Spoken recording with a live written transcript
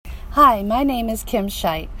Hi, my name is Kim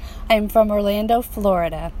Scheidt. I am from Orlando,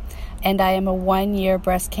 Florida, and I am a 1-year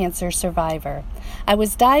breast cancer survivor. I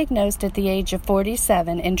was diagnosed at the age of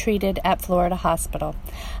 47 and treated at Florida Hospital.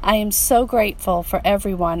 I am so grateful for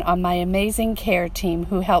everyone on my amazing care team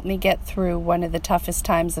who helped me get through one of the toughest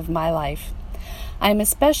times of my life. I am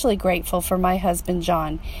especially grateful for my husband,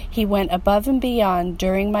 John. He went above and beyond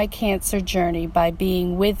during my cancer journey by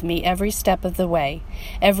being with me every step of the way,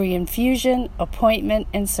 every infusion, appointment,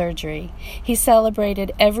 and surgery. He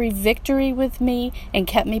celebrated every victory with me and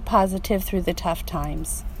kept me positive through the tough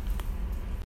times.